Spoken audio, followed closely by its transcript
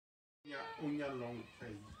only a long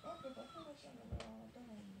time.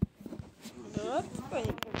 Good.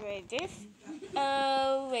 Wait, this.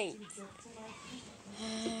 Wait.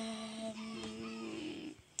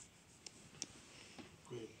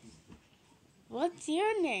 What's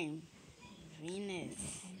your name?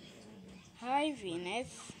 Venus. Hi,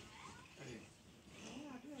 Venus.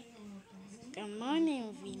 Good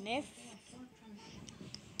morning, Venus.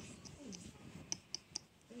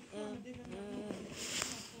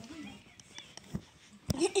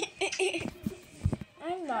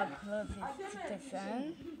 I'm not closest to the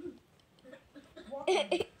sun.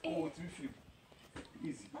 Oh, it's easy.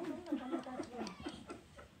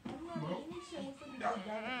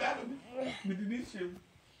 Me didn't shame.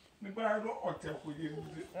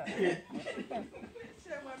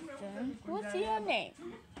 What's your name?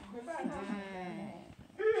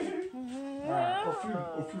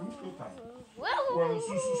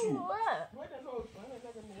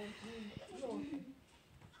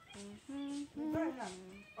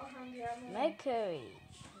 Mercury.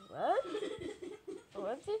 What?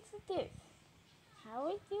 What is this? How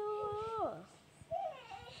is you?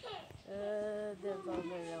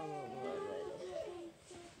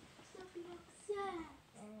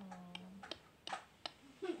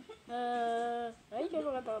 Ay, yo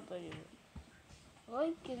lo gato todo yo.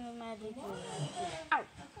 Ay, que no me ha dicho. Au.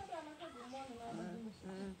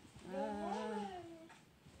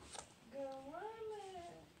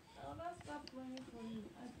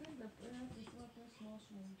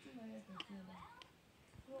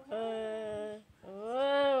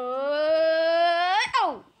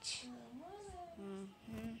 Ouch.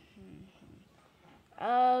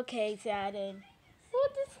 Okay, Saturn.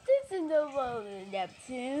 What is this in the world,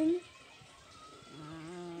 Neptune?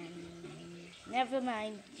 Never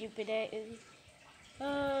mind, Jupiter.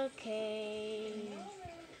 Okay.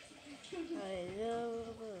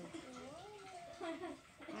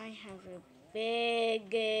 I have a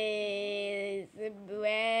big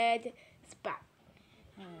red spot.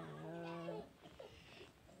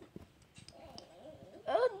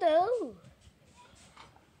 Oh no!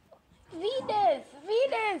 Venus!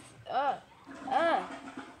 Venus!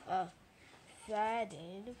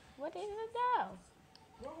 Saturn, what is it now?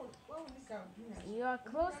 You are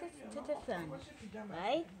closest to the sun,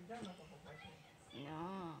 right? No.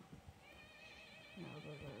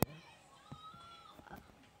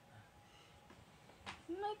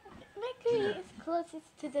 Mercury is closest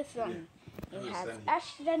to the sun. It has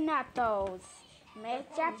astronauts.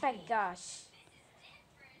 Mejapagosh.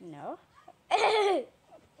 No. Hey,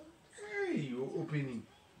 you're opening.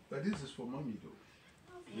 But this is for mommy, though.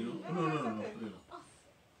 You know? No.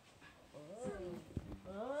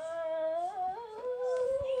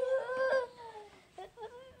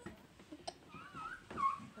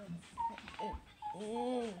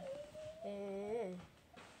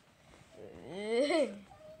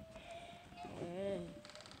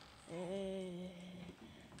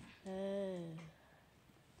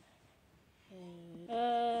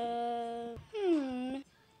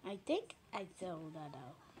 I think I sold that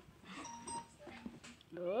out.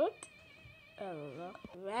 Look.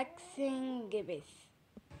 Waxing gibbous.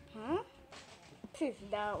 Huh? This is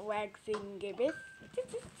not waxing gibbous.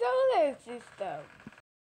 This is solar system.